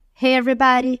Hey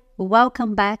everybody,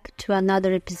 welcome back to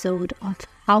another episode of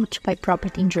How to Buy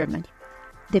Property in Germany,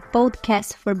 the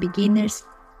podcast for beginners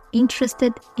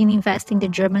interested in investing in the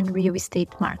German real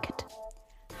estate market.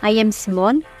 I am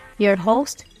Simone, your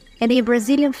host, and a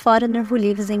Brazilian foreigner who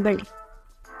lives in Berlin.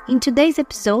 In today's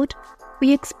episode,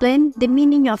 we explain the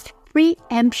meaning of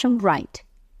pre-emption right,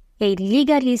 a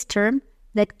legalese term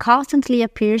that constantly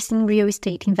appears in real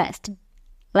estate investing.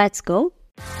 Let's go!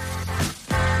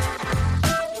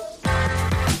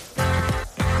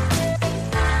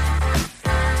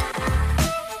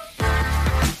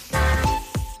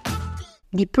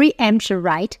 The pre-emption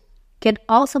right can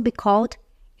also be called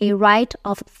a right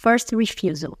of first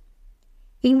refusal.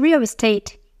 In real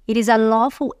estate, it is a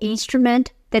lawful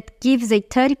instrument that gives a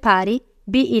third party,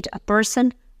 be it a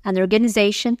person, an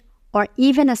organization, or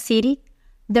even a city,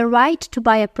 the right to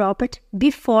buy a property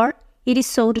before it is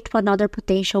sold to another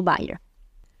potential buyer.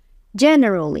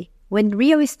 Generally, when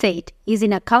real estate is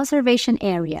in a conservation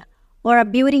area or a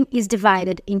building is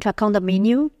divided into a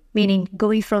condominium, meaning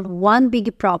going from one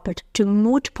big property to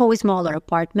multiple smaller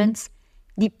apartments,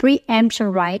 the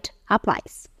pre-emption right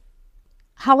applies.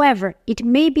 However, it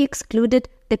may be excluded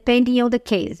depending on the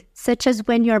case, such as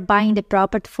when you are buying the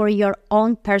property for your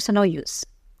own personal use.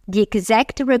 The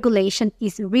exact regulation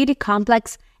is really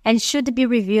complex and should be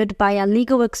reviewed by a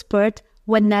legal expert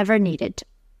whenever needed.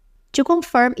 To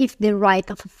confirm if the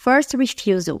right of first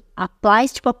refusal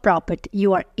applies to a property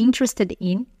you are interested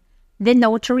in, the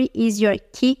notary is your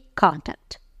key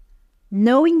contact.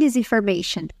 Knowing this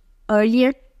information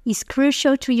earlier is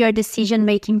crucial to your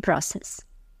decision-making process.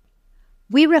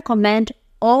 We recommend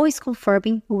always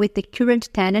confirming with the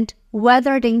current tenant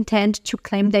whether they intend to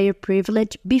claim their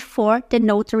privilege before the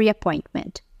notary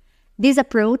appointment. This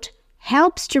approach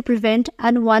helps to prevent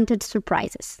unwanted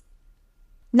surprises.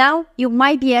 Now, you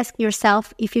might be asking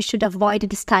yourself if you should avoid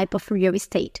this type of real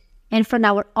estate. And from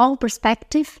our own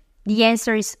perspective, the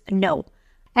answer is no.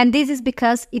 And this is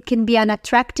because it can be an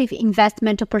attractive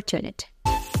investment opportunity.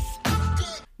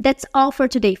 That's all for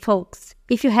today, folks.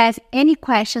 If you have any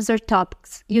questions or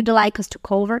topics you'd like us to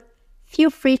cover, feel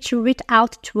free to reach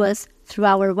out to us through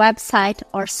our website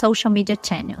or social media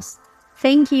channels.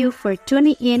 Thank you for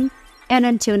tuning in, and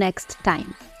until next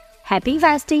time, happy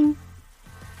investing!